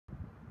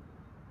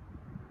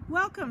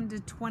Welcome to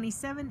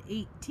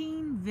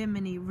 2718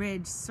 Vimy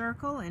Ridge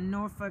Circle in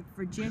Norfolk,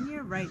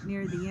 Virginia, right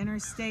near the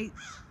interstate.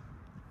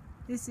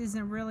 This is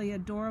a really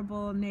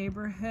adorable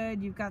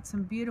neighborhood. You've got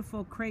some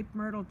beautiful crepe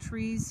myrtle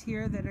trees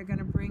here that are going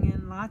to bring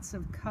in lots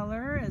of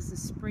color as the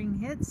spring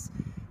hits.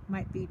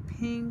 Might be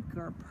pink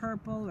or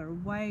purple or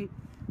white,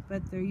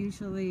 but they're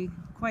usually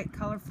quite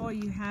colorful.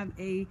 You have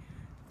a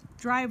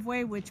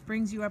driveway which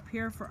brings you up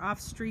here for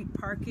off-street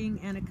parking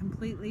and a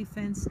completely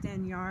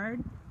fenced-in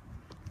yard.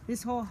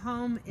 This whole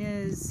home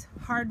is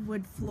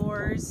hardwood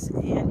floors,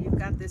 and you've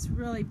got this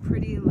really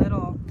pretty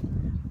little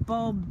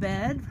bulb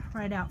bed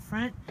right out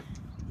front.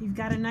 You've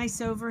got a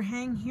nice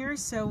overhang here,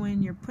 so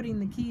when you're putting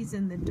the keys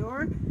in the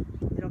door,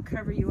 it'll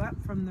cover you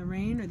up from the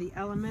rain or the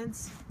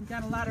elements. You've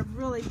got a lot of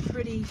really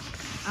pretty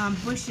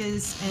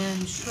bushes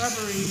and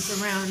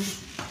shrubberies around,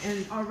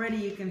 and already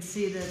you can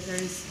see that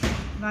there's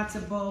lots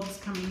of bulbs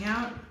coming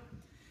out.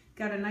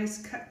 Got a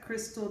nice cut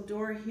crystal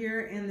door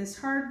here, and this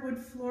hardwood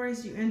floor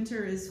as you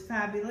enter is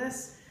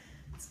fabulous.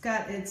 It's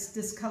got its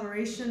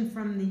discoloration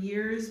from the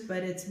years,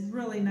 but it's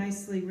really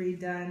nicely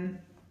redone,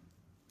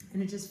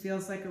 and it just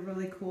feels like a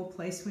really cool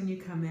place when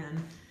you come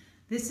in.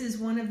 This is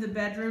one of the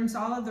bedrooms.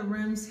 All of the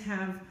rooms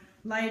have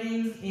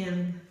lighting,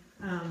 and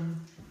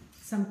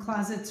some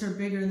closets are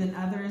bigger than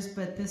others,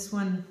 but this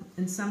one,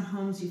 in some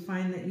homes you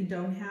find that you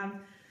don't have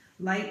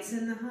lights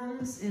in the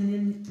homes and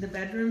in the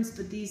bedrooms,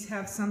 but these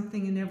have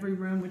something in every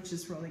room, which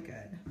is really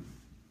good.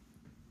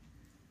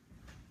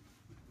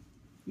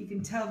 You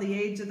can tell the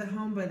age of the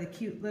home by the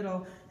cute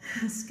little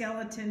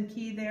skeleton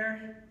key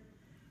there,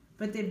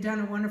 but they've done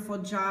a wonderful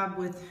job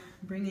with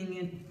bringing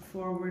it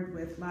forward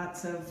with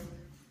lots of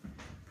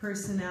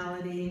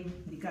personality.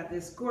 You got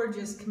this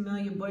gorgeous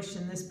camellia bush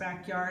in this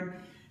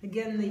backyard.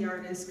 Again, the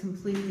yard is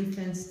completely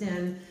fenced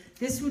in.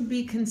 This would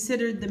be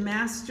considered the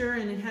master,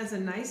 and it has a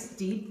nice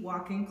deep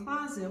walk-in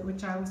closet,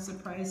 which I was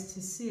surprised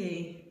to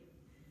see.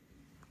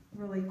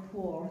 Really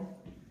cool.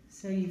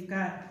 So you've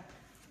got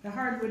the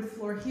hardwood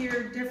floor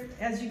here.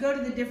 As you go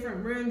to the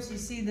different rooms, you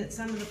see that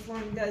some of the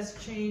flooring does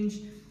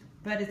change,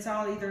 but it's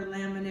all either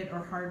laminate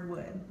or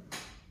hardwood.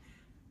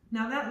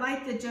 Now that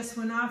light that just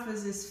went off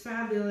is this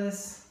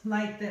fabulous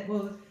light that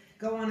will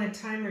go on a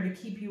timer to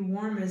keep you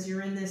warm as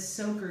you're in this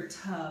soaker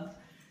tub.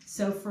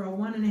 So for a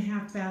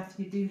 1.5 bath,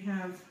 you do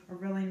have a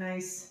really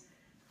nice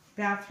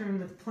bathroom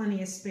with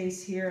plenty of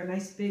space here, a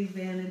nice big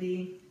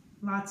vanity,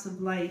 lots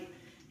of light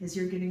as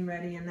you're getting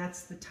ready, and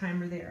that's the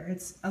timer there.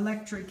 It's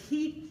electric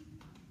heat.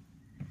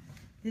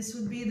 This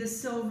would be the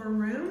silver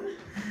room,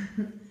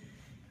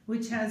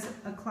 which has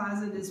a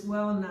closet as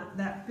well, not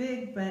that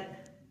big,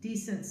 but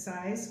decent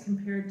size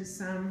compared to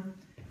some.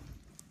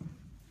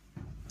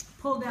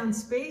 Pull down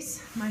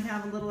space, might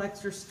have a little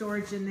extra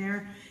storage in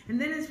there. And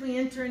then as we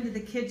enter into the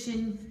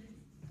kitchen,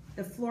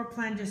 the floor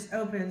plan just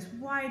opens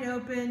wide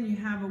open. You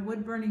have a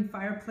wood burning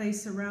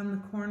fireplace around the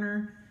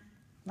corner.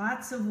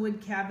 Lots of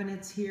wood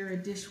cabinets here, a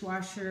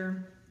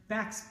dishwasher,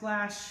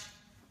 backsplash.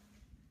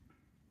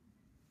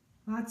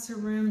 Lots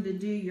of room to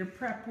do your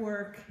prep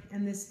work.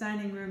 And this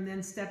dining room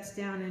then steps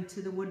down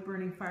into the wood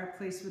burning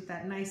fireplace with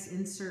that nice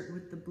insert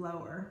with the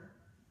blower.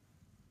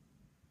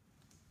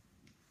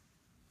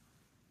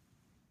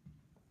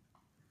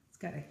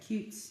 Got a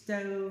cute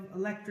stove,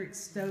 electric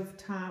stove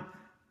top.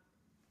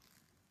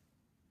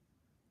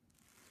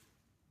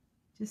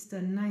 Just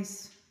a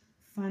nice,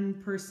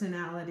 fun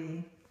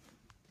personality.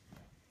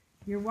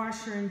 Your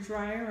washer and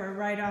dryer are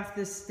right off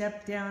this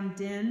step-down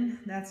den.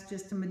 That's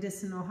just a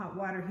medicinal hot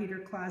water heater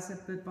closet,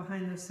 but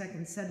behind the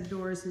second set of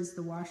doors is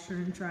the washer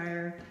and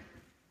dryer.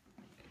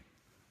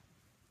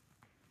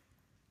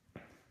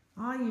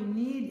 All you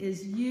need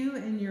is you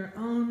and your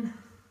own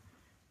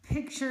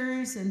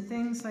pictures and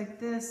things like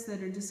this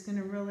that are just going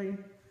to really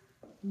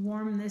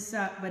warm this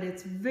up, but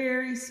it's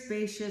very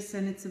spacious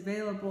and it's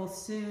available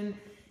soon.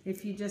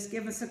 If you just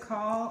give us a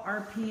call,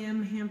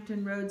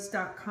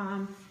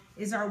 rpmhamptonroads.com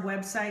is our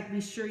website.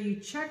 Be sure you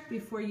check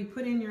before you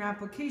put in your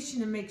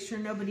application and make sure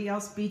nobody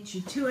else beats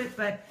you to it,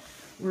 but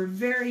we're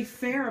very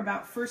fair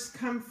about first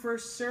come,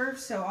 first serve,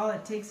 so all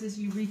it takes is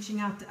you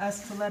reaching out to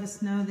us to let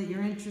us know that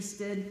you're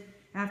interested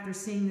after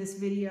seeing this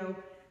video,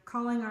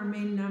 calling our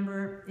main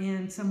number,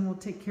 and someone will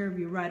take care of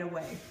you right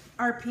away.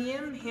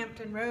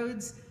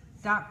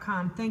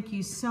 rpmhamptonroads.com. Thank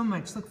you so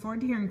much. Look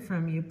forward to hearing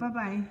from you.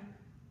 Bye-bye.